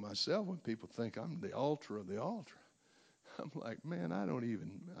giggle to myself when people think I'm the altar of the altar. I'm like, man, I don't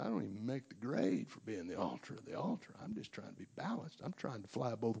even make the grade for being the altar of the altar. I'm just trying to be balanced. I'm trying to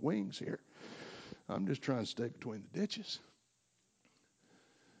fly both wings here. I'm just trying to stay between the ditches.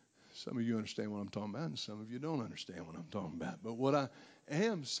 Some of you understand what I'm talking about, and some of you don't understand what I'm talking about. But what I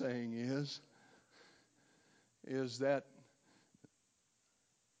am saying is that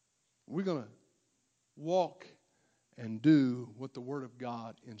we're going to walk and do what the Word of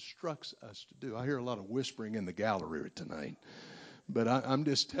God instructs us to do. I hear a lot of whispering in the gallery tonight, but I'm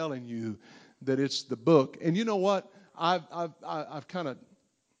just telling you that it's the book. And you know what? I've kind of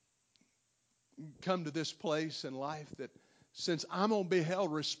come to this place in life that since I'm going to be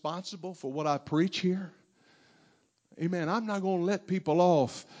held responsible for what I preach here, amen, I'm not going to let people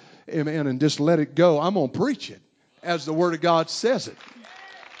off, amen, and just let it go. I'm going to preach it as the Word of God says it.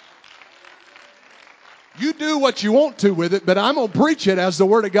 You do what you want to with it, but I'm going to preach it as the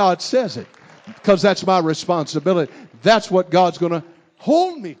Word of God says it. because that's my responsibility. That's what God's going to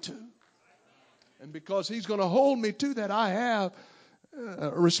hold me to. And because He's going to hold me to that, I have a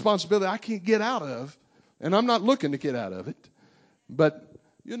responsibility I can't get out of. And I'm not looking to get out of it. But,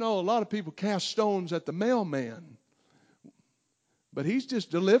 you know, a lot of people cast stones at the mailman. But he's just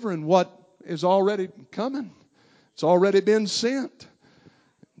delivering what is already coming. It's already been sent.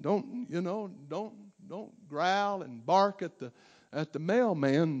 Don't growl and bark at the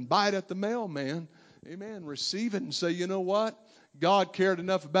mailman, bite at the mailman. Amen. Receive it and say, you know what? God cared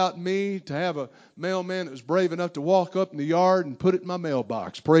enough about me to have a mailman that was brave enough to walk up in the yard and put it in my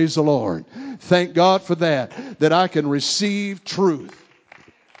mailbox. Praise the Lord. Thank God for that I can receive truth.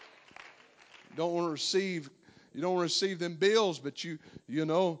 You don't want to receive them bills, but you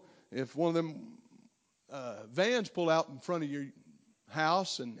know, if one of them vans pull out in front of your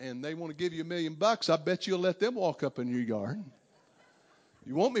house and they want to give you $1 million, I bet you'll let them walk up in your yard.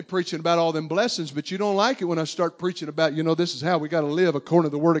 You want me preaching about all them blessings, but you don't like it when I start preaching about, this is how we got to live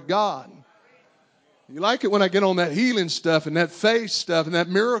according to the Word of God. You like it when I get on that healing stuff and that faith stuff and that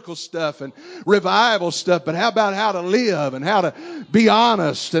miracle stuff and revival stuff, but how about how to live and how to be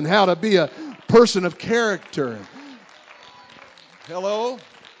honest and how to be a person of character? Hello?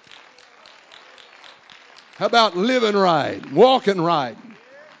 How about living right, walking right,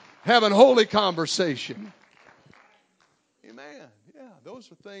 having holy conversation? Amen. Yeah, those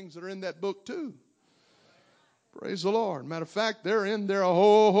are things that are in that book too. Praise the Lord. Matter of fact, they're in there a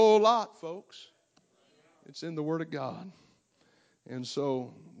whole lot, folks. It's in the Word of God. And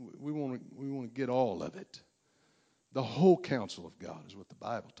so we want to get all of it. The whole counsel of God is what the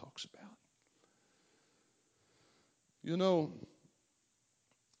Bible talks about. You know,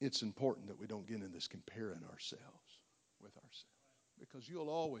 it's important that we don't get into this comparing ourselves with ourselves. Because you'll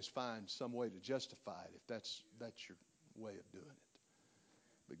always find some way to justify it if that's your way of doing it.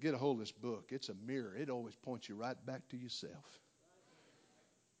 But get a hold of this book. It's a mirror. It always points you right back to yourself.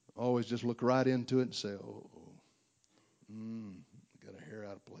 Always just look right into it and say, got a hair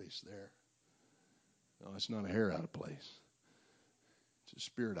out of place there. No, it's not a hair out of place. It's a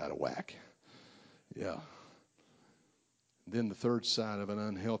spirit out of whack. Yeah. Then the third side of an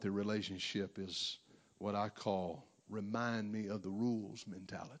unhealthy relationship is what I call remind me of the rules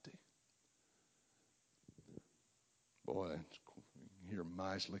mentality. Boy, you can hear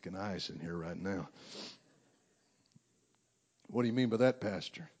mice licking ice in here right now. What do you mean by that,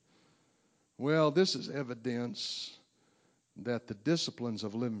 Pastor? Well, this is evidence that the disciplines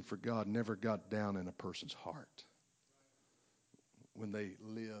of living for God never got down in a person's heart when they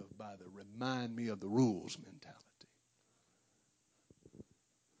live by the remind me of the rules mentality.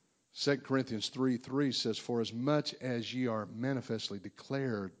 2 Corinthians 3:3 says, for as much as ye are manifestly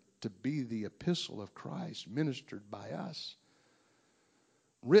declared to be the epistle of Christ, ministered by us,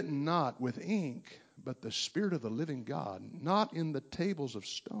 written not with ink, but the Spirit of the living God, not in the tables of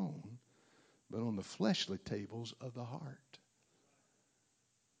stone, but on the fleshly tables of the heart.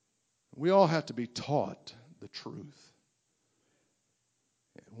 We all have to be taught the truth.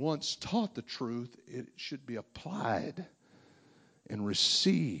 Once taught the truth, it should be applied and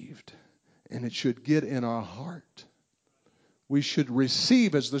received, and it should get in our heart. We should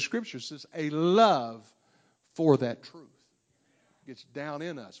receive, as the Scripture says, a love for that truth. It gets down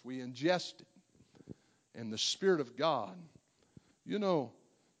in us. We ingest it. And the Spirit of God. You know,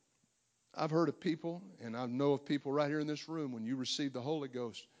 I've heard of people, and I know of people right here in this room, when you receive the Holy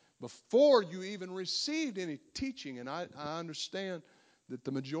Ghost, before you even received any teaching, and I understand that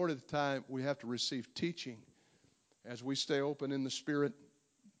the majority of the time we have to receive teaching. As we stay open in the Spirit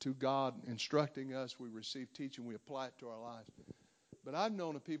to God instructing us, we receive teaching, we apply it to our lives. But I've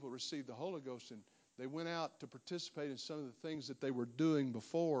known of people who received the Holy Ghost and they went out to participate in some of the things that they were doing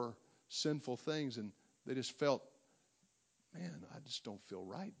before, sinful things, and they just felt, man, I just don't feel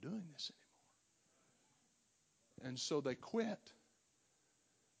right doing this anymore. And so they quit.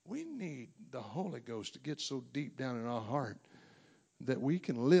 We need the Holy Ghost to get so deep down in our heart that we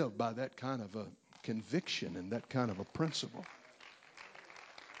can live by that kind of a conviction and that kind of a principle.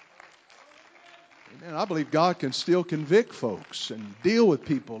 Amen. I believe God can still convict folks and deal with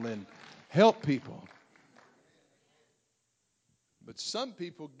people and help people. But some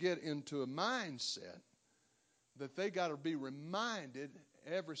people get into a mindset that they got to be reminded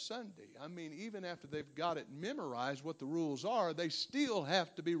every Sunday. I mean, even after they've got it memorized what the rules are, they still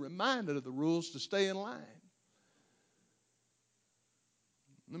have to be reminded of the rules to stay in line.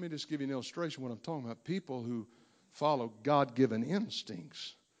 Let me just give you an illustration of what I'm talking about. People who follow God-given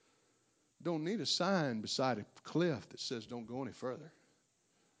instincts don't need a sign beside a cliff that says don't go any further.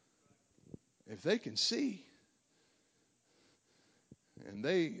 If they can see, and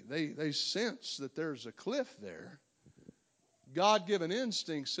they sense that there's a cliff there, God-given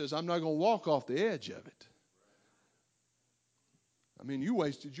instinct says, I'm not going to walk off the edge of it. I mean, you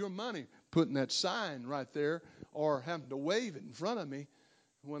wasted your money putting that sign right there or having to wave it in front of me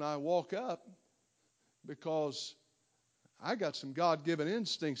when I walk up, because I got some God-given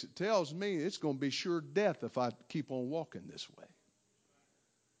instincts that tells me it's going to be sure death if I keep on walking this way.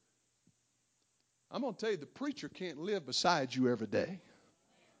 I'm going to tell you, the preacher can't live beside you every day.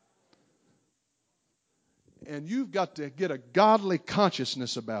 And you've got to get a godly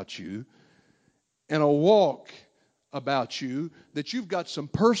consciousness about you and a walk about you, that you've got some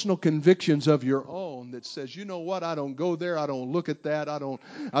personal convictions of your own that says, you know what, I don't go there, I don't look at that, I don't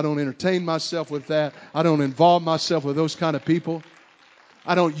entertain myself with that, I don't involve myself with those kind of people,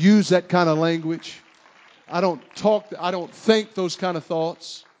 I don't use that kind of language, I don't think those kind of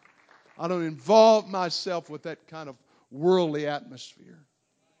thoughts, I don't involve myself with that kind of worldly atmosphere.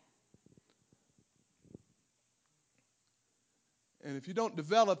 And if you don't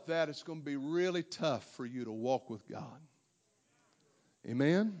develop that, it's going to be really tough for you to walk with God.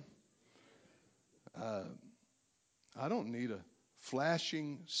 Amen? I don't need a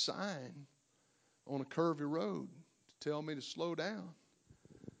flashing sign on a curvy road to tell me to slow down.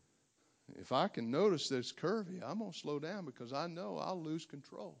 If I can notice that it's curvy, I'm going to slow down because I know I'll lose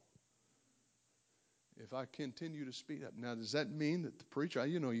control if I continue to speed up. Now, does that mean that the preacher,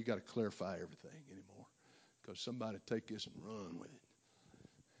 you got to clarify everything anymore, because somebody take this and run with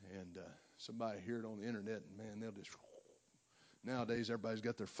it. And somebody hear it on the internet, and man, they'll just, nowadays everybody's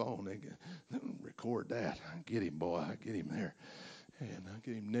got their phone. They can record that. Get him, boy. Get him there. And I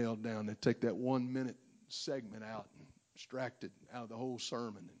get him nailed down. They take that 1 minute segment out and extract it out of the whole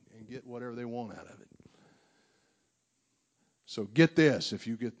sermon and get whatever they want out of it. So get this, if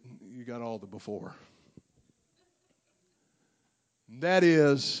you got all the before. That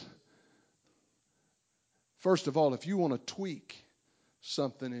is, first of all, if you want to tweak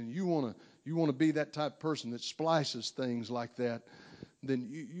something and you want to be that type of person that splices things like that, then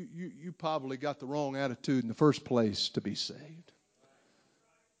you probably got the wrong attitude in the first place to be saved.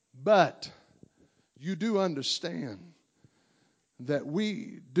 But you do understand that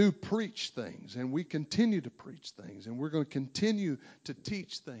we do preach things, and we continue to preach things, and we're going to continue to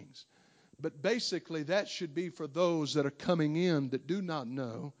teach things. But basically that should be for those that are coming in that do not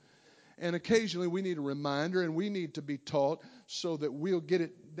know. And occasionally we need a reminder, and we need to be taught so that we'll get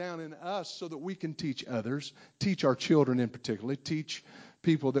it down in us so that we can teach others, teach our children in particular, teach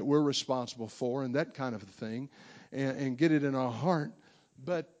people that we're responsible for and that kind of thing, and get it in our heart.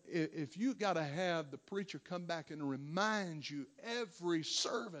 But if you got to have the preacher come back and remind you every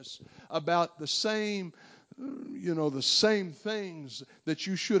service about the same things that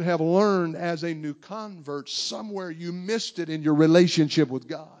you should have learned as a new convert, somewhere you missed it in your relationship with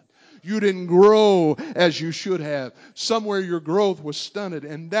God. You didn't grow as you should have. Somewhere your growth was stunted,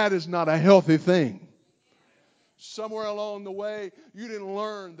 and that is not a healthy thing. Somewhere along the way, you didn't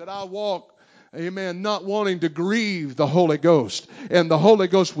learn that I walk, amen, not wanting to grieve the Holy Ghost. And the Holy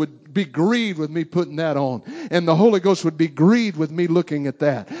Ghost would be grieved with me putting that on. And the Holy Ghost would be grieved with me looking at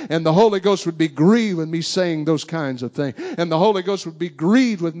that. And the Holy Ghost would be grieved with me saying those kinds of things. And the Holy Ghost would be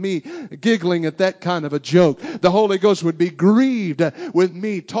grieved with me giggling at that kind of a joke. The Holy Ghost would be grieved with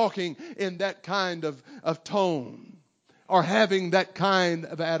me talking in that kind of tone or having that kind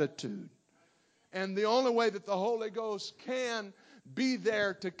of attitude. And the only way that the Holy Ghost can be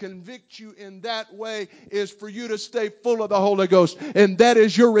there to convict you in that way is for you to stay full of the Holy Ghost. And that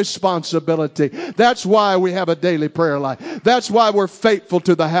is your responsibility. That's why we have a daily prayer life. That's why we're faithful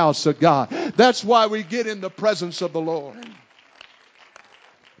to the house of God. That's why we get in the presence of the Lord.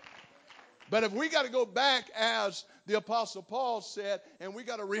 But if we got to go back, as the Apostle Paul said, and we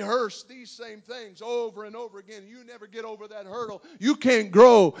got to rehearse these same things over and over again, you never get over that hurdle. You can't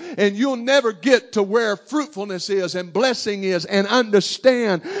grow, and you'll never get to where fruitfulness is and blessing is, and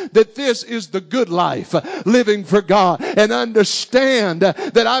understand that this is the good life, living for God, and understand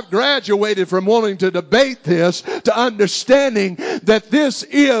that I've graduated from wanting to debate this to understanding that this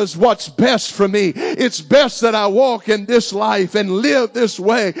is what's best for me. It's best that I walk in this life and live this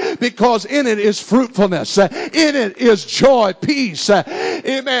way, because in it is fruitfulness. In it is joy, peace.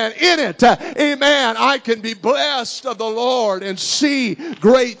 Amen. In it, amen, I can be blessed of the Lord and see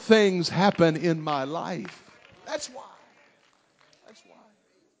great things happen in my life. That's why. That's why.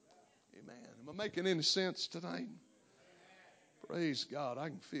 Amen. Am I making any sense tonight? Praise God. I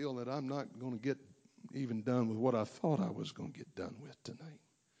can feel that I'm not going to get even done with what I thought I was going to get done with tonight.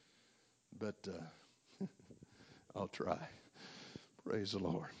 But I'll try. Praise the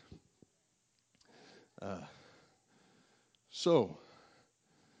Lord. So,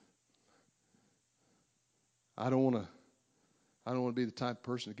 I don't want to be the type of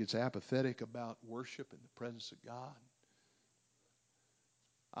person that gets apathetic about worship in the presence of God.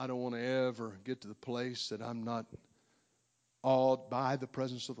 I don't want to ever get to the place that I'm not awed by the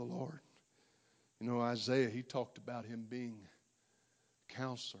presence of the Lord. You know, Isaiah, he talked about him being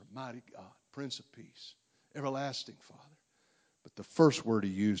Counselor, Mighty God, Prince of Peace, Everlasting Father. But the first word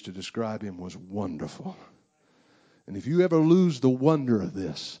he used to describe him was wonderful. And if you ever lose the wonder of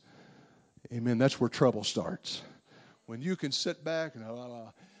this, amen, that's where trouble starts. When you can sit back and,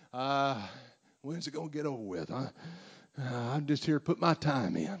 when's it going to get over with? I'm just here to put my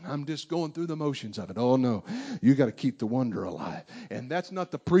time in. I'm just going through the motions of it. Oh, no. You got to keep the wonder alive. And that's not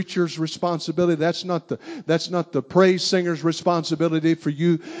the preacher's responsibility. That's not the praise singer's responsibility for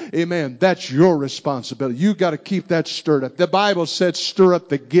you. Amen. That's your responsibility. You got to keep that stirred up. The Bible said, stir up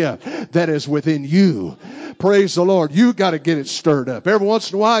the gift that is within you. Praise the Lord. You got to get it stirred up. Every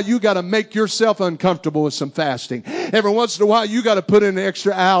once in a while, you got to make yourself uncomfortable with some fasting. Every once in a while, you got to put in an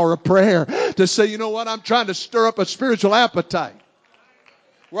extra hour of prayer to say, you know what, I'm trying to stir up a spiritual appetite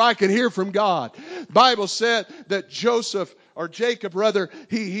where I can hear from God. The Bible said that Jacob,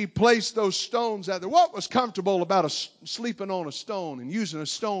 he placed those stones out there. What was comfortable about sleeping on a stone and using a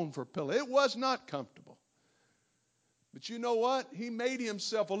stone for a pillow? It was not comfortable. But you know what? He made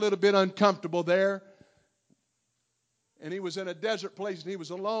himself a little bit uncomfortable there. And he was in a desert place and he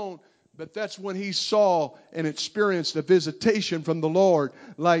was alone. But that's when he saw and experienced a visitation from the Lord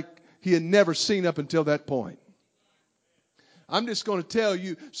like he had never seen up until that point. I'm just going to tell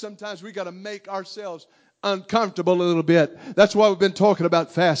you, sometimes we got to make ourselves uncomfortable a little bit. That's why we've been talking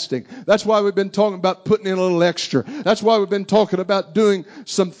about fasting. That's why we've been talking about putting in a little extra. That's why we've been talking about doing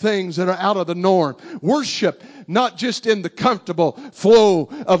some things that are out of the norm. Worship, not just in the comfortable flow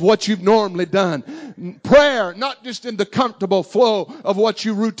of what you've normally done. Prayer, not just in the comfortable flow of what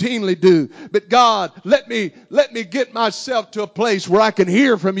you routinely do. But God, let me get myself to a place where I can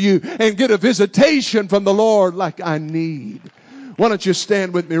hear from you and get a visitation from the Lord like I need. Why don't you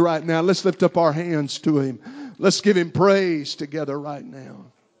stand with me right now? Let's lift up our hands to Him. Let's give Him praise together right now.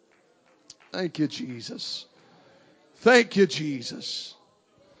 Thank you, Jesus. Thank you, Jesus.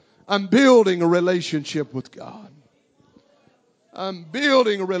 I'm building a relationship with God. I'm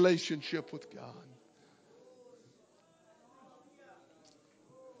building a relationship with God.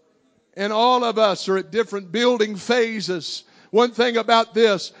 And all of us are at different building phases. One thing about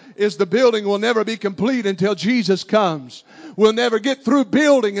this is the building will never be complete until Jesus comes. We'll never get through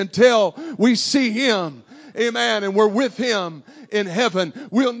building until we see Him. Amen. And we're with Him in heaven.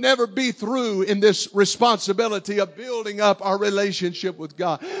 We'll never be through in this responsibility of building up our relationship with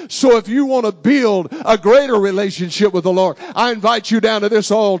God. So if you want to build a greater relationship with the Lord, I invite you down to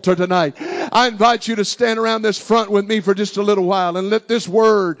this altar tonight. I invite you to stand around this front with me for just a little while and let this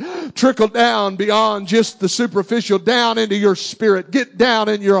word trickle down beyond just the superficial, down into your spirit. Get down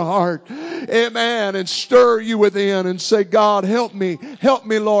in your heart. Amen. And stir you within and say, God, help me. Help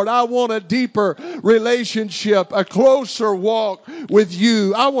me, Lord. I want a deeper relationship, a closer walk with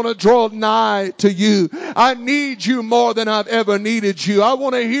you. I want to draw nigh to you. I need you more than I've ever needed you. I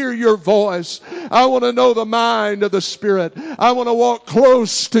want to hear your voice. I want to know the mind of the Spirit. I want to walk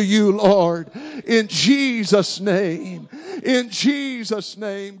close to you, Lord. In Jesus' name. In Jesus'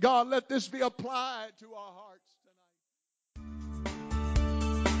 name. God, let this be applied to our hearts.